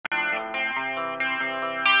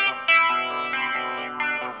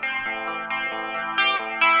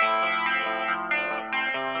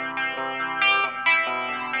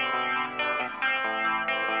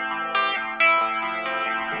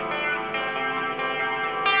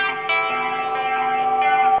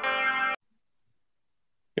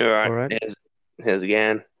All right. All right. How's it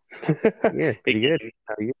going? Yeah, pretty good.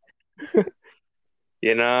 How are you?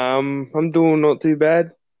 I'm doing not too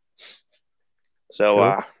bad. So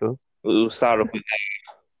Cool, cool. we'll start off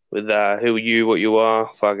with who are you, what you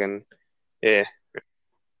are, fucking yeah.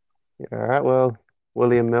 Yeah, all right. Well,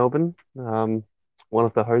 William Melbourne, one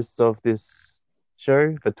of the hosts of this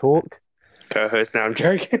show, The Talk. Co-host. Now I'm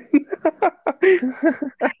joking.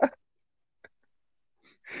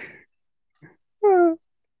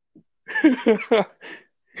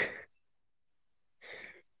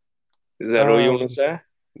 Is that all you want to Um, say?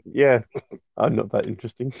 yeah, I'm not that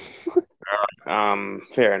interesting.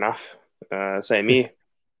 Fair enough. Same here.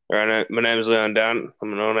 All right, my name is Leon Dunn.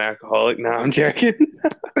 I'm a non-alcoholic. No, I'm joking.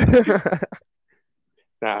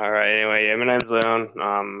 No, all right. Anyway, yeah, my name's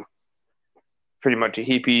Leon. Pretty much a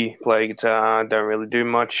hippie. Play guitar. Don't really do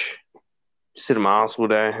much. Sit in my house all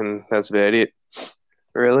day, and that's about it.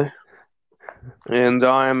 Really. And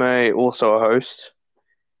I am a also a host.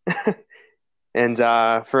 And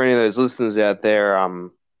for any of those listeners out there,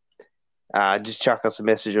 just chuck us a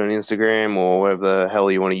message on Instagram or whatever the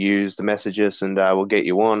hell you want to use to message us, and we'll get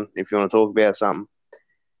you on if you want to talk about something.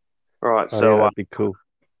 All right, Oh yeah, so that'd be cool.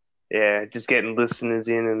 yeah, just getting listeners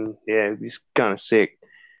in, and yeah, it's kind of sick.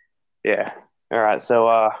 Yeah. All right,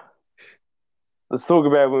 so let's talk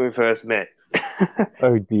about when we first met.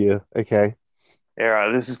 Oh dear. Okay. All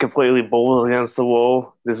right, this is completely balls against the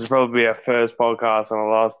wall. This is probably our first podcast and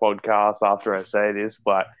our last podcast after I say this,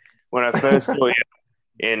 but when I first saw you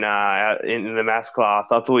in the maths class,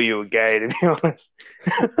 I thought you were gay, to be honest.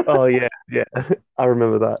 Oh yeah, yeah. I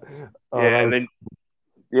remember that. Oh, Yeah, that and was. then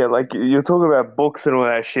yeah, like you're talking about books and all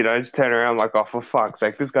that shit. I just turn around like, oh, for fuck's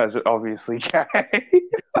sake, this guy's obviously gay.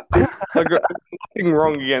 Like nothing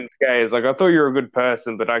wrong against gays. Like I thought you were a good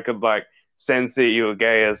person, but I could like sense that you were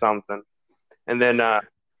gay or something. And then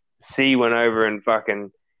C went over and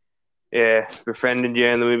fucking yeah befriended you,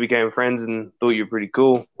 and then we became friends and thought you were pretty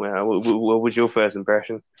cool. Well, what was your first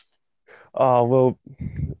impression? Oh well,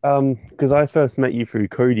 because I first met you through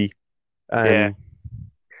Cody, Yeah,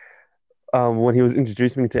 and when he was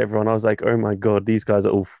introducing me to everyone, I was like, oh my God, these guys are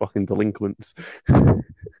all fucking delinquents.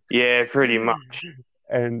 yeah, pretty much.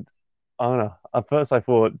 And I don't know. At first, I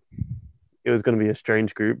thought it was going to be a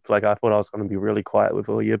strange group. Like, I thought I was going to be really quiet with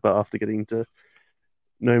all of you, but after getting to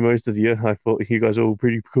know most of you, I thought you guys are all a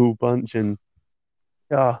pretty cool bunch. And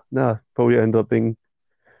no, probably ended up being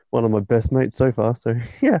one of my best mates so far. So,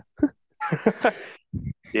 yeah.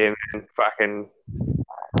 Yeah, man, fucking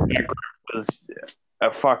that group was a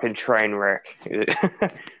fucking train wreck,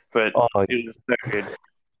 but Oh, it was so good.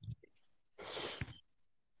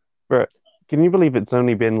 bro, can you believe it's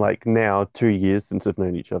only been like now 2 years since we've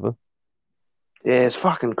known each other? Yeah, it's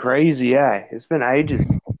fucking crazy, eh? It's been ages.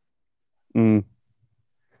 Mm,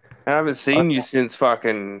 I haven't I, seen you since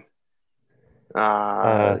fucking uh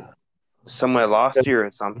uh, somewhere last year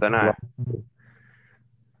or something, eh?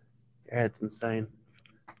 yeah, it's insane.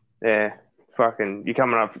 Yeah, fucking you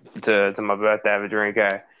coming up to my birthday have a drink,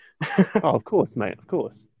 eh? Oh, of course, mate, of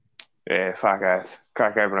course. Yeah, fuck, I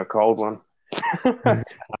crack open a cold one.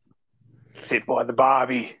 Sit by the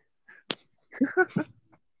Barbie,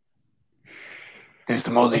 do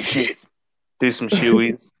some Aussie shit, do some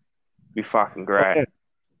shoeies. Be fucking Oh, great.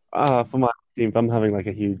 yeah. For my team, I'm having like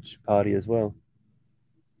a huge party as well.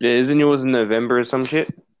 Yeah, isn't yours in November or some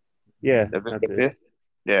shit? Yeah, November that's it. 5th?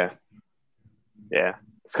 Yeah, yeah.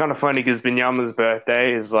 It's kind of funny because Binyama's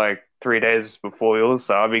birthday is like 3 days before yours,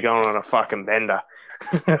 so I'll be going on a fucking bender.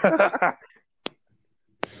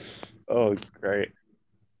 Oh, great.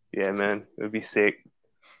 Yeah, man, it would be sick.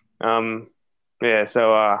 Um, yeah,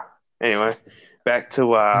 so anyway, back to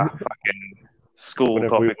fucking school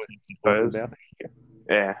Whatever we topics, were I talking suppose. about.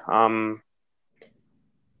 Yeah,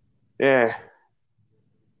 yeah,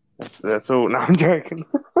 that's all. No, I'm joking.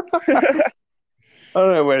 I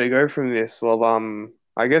don't know where to go from this. Well,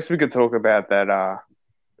 I guess we could talk about that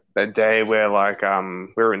day where like we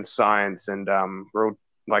were in science and we're all,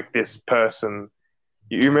 like this person.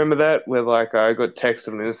 You remember that where like I got texted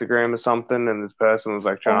on Instagram or something, and this person was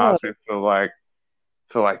like trying to Oh, ask me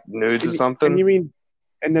for like nudes or and something. you mean,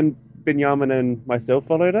 and then Binyamin and myself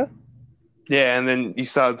followed her? Yeah, and then you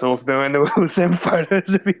started talking to her, and then we were sending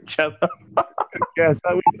photos of each other. Yes,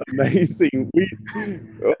 that was amazing.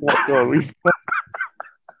 Oh my God, we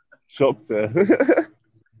shocked her.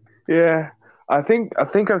 Yeah, I think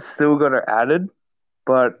I've still got her added,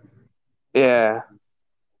 but yeah,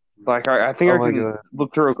 like I think Oh I my can God.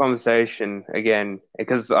 look through a conversation again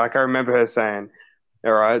because like I remember her saying,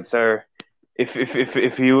 "All right, so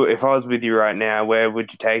if I was with you right now, where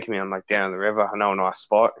would you take me?" I'm like, "Down the river. I know a nice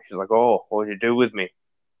spot." She's like, "Oh, what would you do with me?"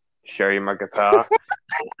 Show you my guitar.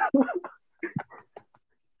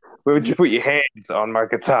 Where would you put your hands on my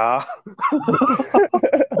guitar?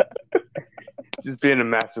 Just being a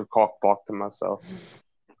massive cockblock to myself.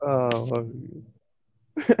 Oh,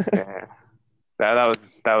 Yeah, that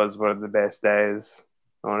was one of the best days.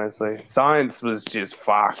 Honestly, science was just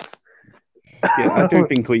fucked. yeah. I don't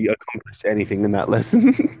think we accomplished anything in that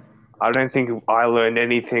lesson. I don't think I learned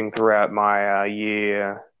anything throughout my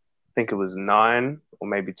year. I think it was 9 or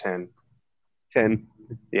maybe 10. 10.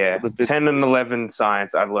 Yeah, The bit- 10 and 11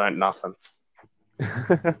 science. I've learned nothing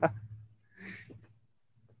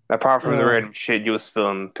apart from the random shit you were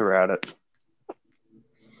spilling throughout it.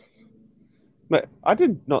 But I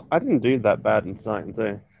didn't do that bad in science,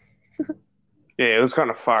 eh? Yeah, it was kind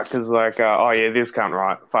of fucked because like, oh yeah, this can't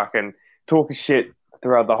right. Fucking talking shit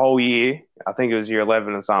throughout the whole year. I think it was year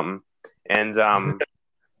 11 or something, and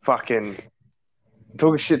fucking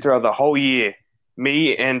talking shit throughout the whole year.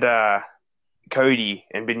 Me and Cody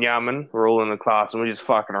and Binyamin were all in the class and we're just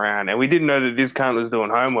fucking around. And we didn't know that this cunt was doing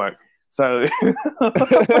homework. So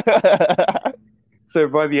so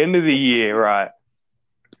by the end of the year, right,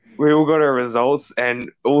 we all got our results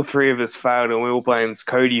and all three of us failed and we all blamed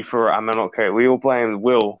Cody for not Cody, we all blamed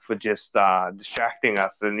Will for just distracting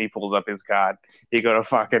us and he pulls up his card. He got a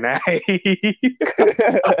fucking A.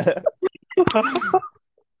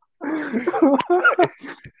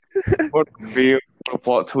 What a reveal, what a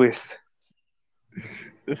plot twist.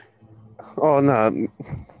 Oh no,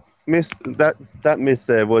 Miss that Miss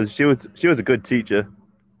there she was a good teacher.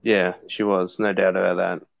 Yeah, she was, no doubt about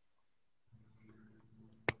that.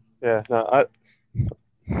 Yeah, no,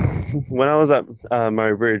 when I was at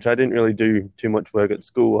Murray Bridge, I didn't really do too much work at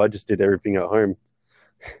school. I just did everything at home.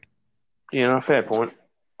 You know, fair point.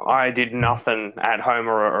 I did nothing at home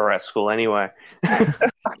or at school anyway. I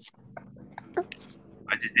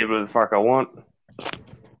just did what the fuck I want.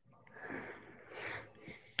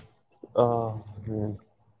 Oh man.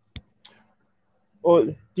 Or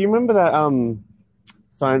do you remember that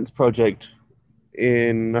science project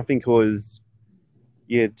in I think it was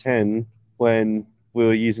year 10 when we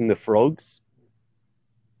were using the frogs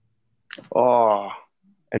Oh,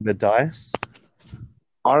 and the dice?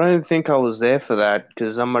 I don't think I was there for that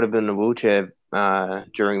because I might have been in a wheelchair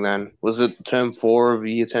during then. Was it term 4 of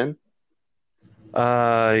year 10?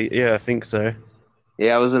 Yeah, I think so.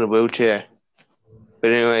 Yeah, I was in a wheelchair.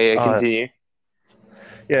 But anyway, yeah, continue.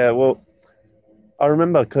 Yeah, well, I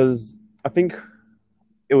remember because I think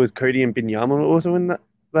it was Cody and Binyamin also in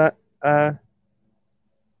that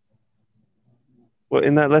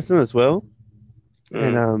in that lesson as well.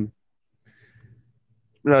 And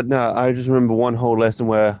no, I just remember one whole lesson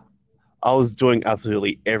where I was doing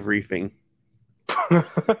absolutely everything.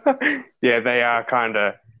 Yeah, they are kind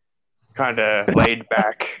of laid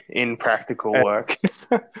back in practical work.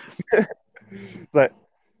 It's like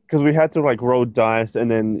because we had to like roll dice,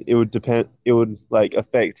 and then it would like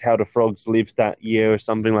affect how the frogs lived that year or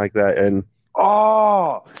something like that. And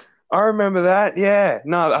Oh, I remember that. Yeah,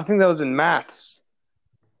 no, I think that was in maths.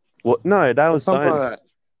 what? No, that was Something science. like that.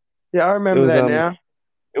 Yeah, I It remember was that now.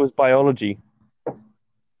 it was biology.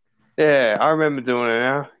 Yeah, I remember doing it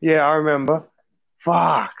now. Yeah, I remember.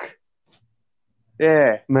 Fuck.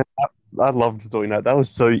 Yeah. Man, I loved doing that. That was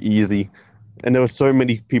so easy. And there were so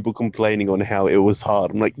many people complaining on how it was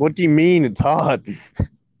hard. I'm like, what do you mean it's hard?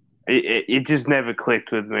 It just never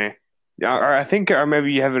clicked with me. I think I remember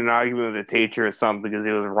you having an argument with a teacher or something because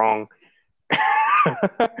he was wrong.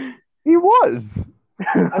 He was.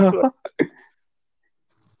 That's what...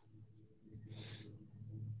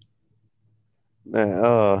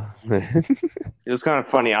 man. It was kind of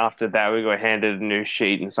funny after that we got handed a new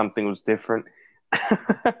sheet and something was different.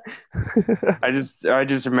 I just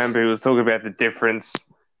remember he was talking about the difference.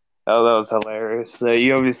 Oh, that was hilarious. So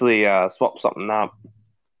you obviously swapped something up.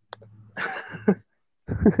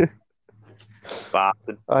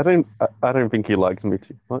 Bastard. I don't think he liked me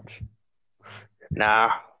too much.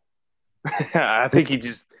 Nah. I think he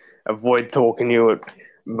just avoid talking to you at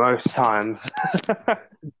most times.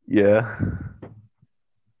 Yeah.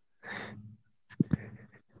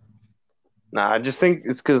 Nah, I just think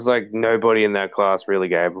it's because like nobody in that class really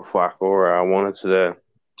gave a fuck or wanted to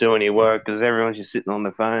do any work because everyone's just sitting on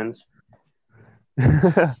their phones.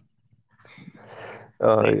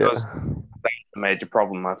 Oh That yeah. was a major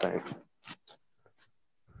problem, I think.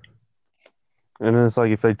 And it's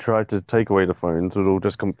like if they tried to take away the phones, we'd all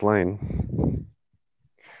just complain.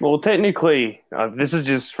 Well, technically, this is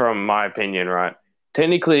just from my opinion, right?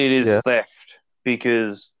 Technically, it is theft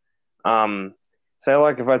because, say,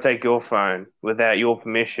 like if I take your phone without your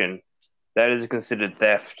permission, that is considered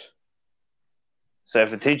theft. So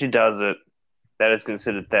if a teacher does it, that is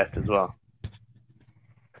considered theft as well.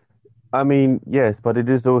 I mean, yes, but it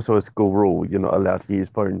is also a school rule. You're not allowed to use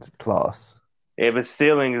phones in class. Yeah, but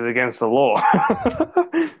stealing is against the law.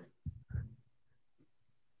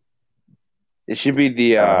 It Uh, should be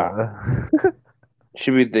the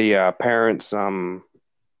parents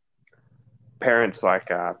like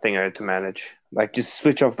thingo to manage. Like just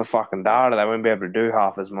switch off the fucking data. They won't be able to do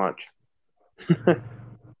half as much.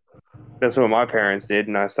 That's what my parents did,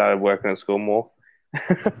 and I started working at school more.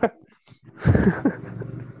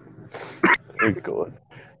 oh God.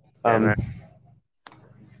 And Um.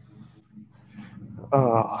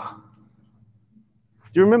 Oh,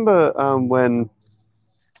 do you remember when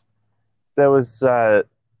there was oh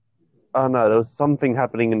no, there was something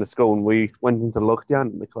happening in the school and we went into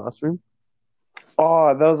lockdown in the classroom?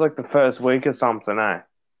 oh, that was like the first week or something, eh?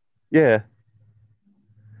 Yeah,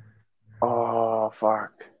 Oh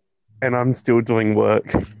fuck. and I'm still doing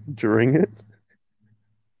work during it.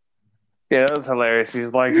 Yeah, that was hilarious.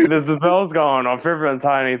 He's like, there's the bells going off. Everyone's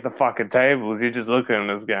hiding at the fucking tables. You're just looking at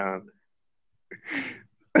us going,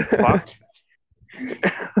 fuck.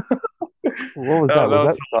 What was That, that? that Was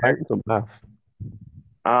was that science or math?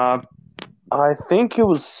 uh, I think it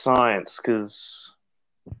was science because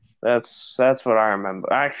that's what I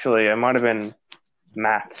remember. Actually, it might have been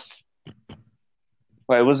maths.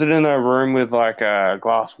 Wait, was it in a room with like a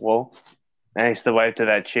glass wall? And he used to wave to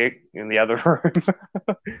that chick in the other room.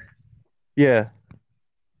 Yeah.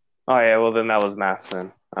 Oh yeah, well then that was maths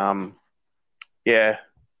then. Yeah,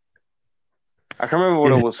 I can't remember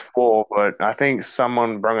what it Yeah. was for, but I think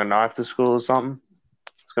someone brought a knife to school or something.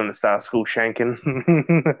 It's going to start school shanking.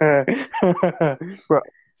 Bro,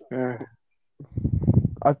 Yeah.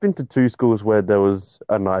 I've been to two schools where there was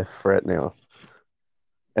a knife threat now,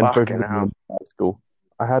 and both of Fucking them were hell. in high school.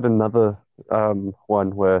 I had another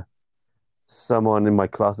one where someone in my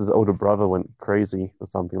class's older brother went crazy or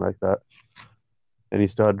something like that, and he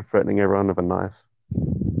started threatening everyone with a knife.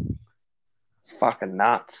 It's fucking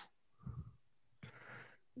nuts.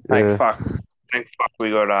 Thank Yeah. fuck. Thank fuck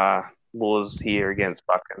we got laws here against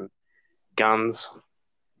fucking guns.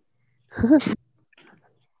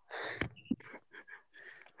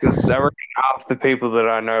 Because I reckon half the people that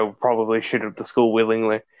I know probably shoot up the school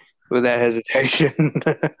willingly, without hesitation.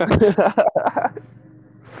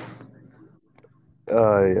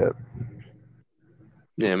 Oh yeah.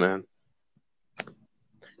 Yeah, man.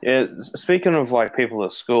 Yeah, speaking of like people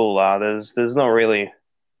at school, there's not really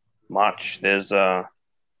much. There's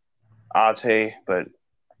RT, but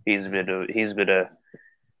he's a bit of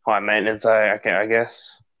high maintenance, I guess.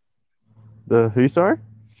 The who? Sorry.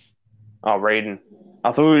 Oh, Raiden.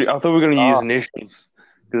 I thought we were gonna use Oh, initials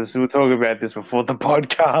because we were talking about this before the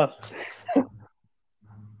podcast.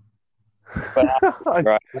 But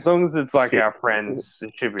right, as long as it's like shit. our friends,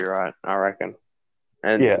 it should be right, I reckon.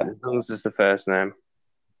 And Yeah. as long as it's the first name,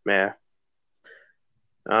 yeah.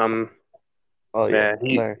 Um, Oh yeah.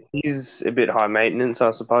 yeah, No. he's a bit high maintenance,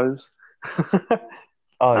 I suppose.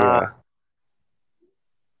 Oh uh,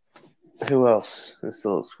 yeah. who else is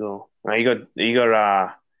still at school? You got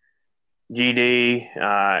GD,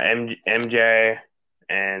 MJ,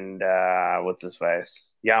 and what's his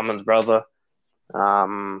face? Yaman's brother.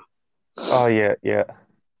 Um, Oh yeah. Yeah.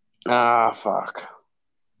 fuck.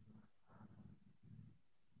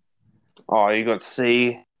 Oh, you got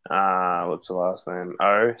C. What's the last name?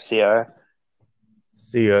 CO.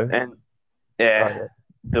 CO. And Oh yeah,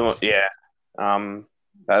 yeah. yeah.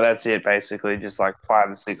 That's it basically. Just like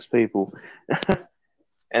 5 or 6 people,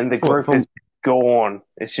 and the What group from? is gone.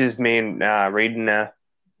 It's just me and reading now.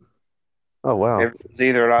 Oh wow. Everyone's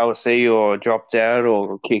either at OC or dropped out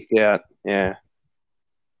or kicked out. Yeah,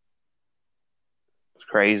 it's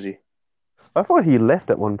crazy. I thought he left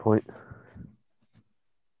at one point.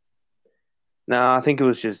 No, I think it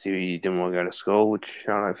was just he didn't want to go to school, which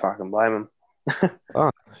I don't fucking blame him. Oh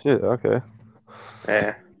shit. Okay.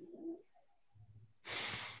 Yeah.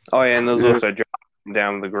 Oh yeah, and there was Yeah. also dropping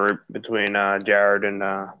down the group between Jared and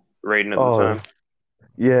Reedon at the Oh time.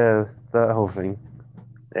 yeah. That whole thing.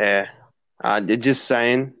 Yeah. Just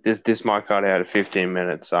saying, this might cut out at 15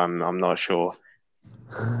 minutes. I'm not sure.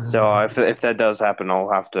 So if that does happen,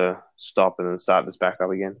 I'll have to stop and then start this back up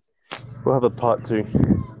again. We'll have a part two.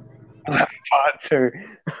 Part two.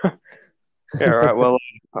 Yeah, right. Well,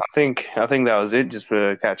 I think that was it, just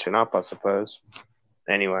for catching up, I suppose.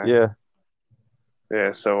 Anyway, Yeah.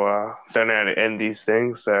 yeah. So don't know how to end these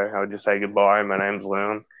things, so I'll just say goodbye. My name's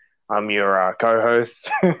Leon. I'm your co-host.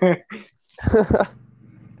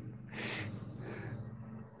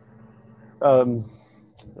 um.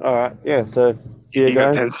 All right. Yeah. So see you You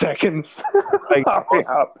got guys. 10 seconds. Thanks, Hurry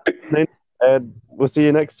up. and we'll see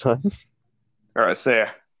you next time. All right, see ya.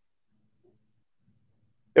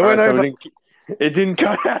 It All went right, so over. it didn't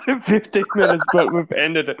cut out in 15 minutes, but we've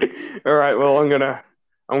ended it. All right, well, I'm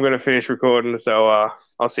gonna finish recording, so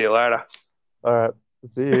I'll see you later. All right.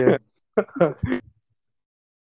 See you.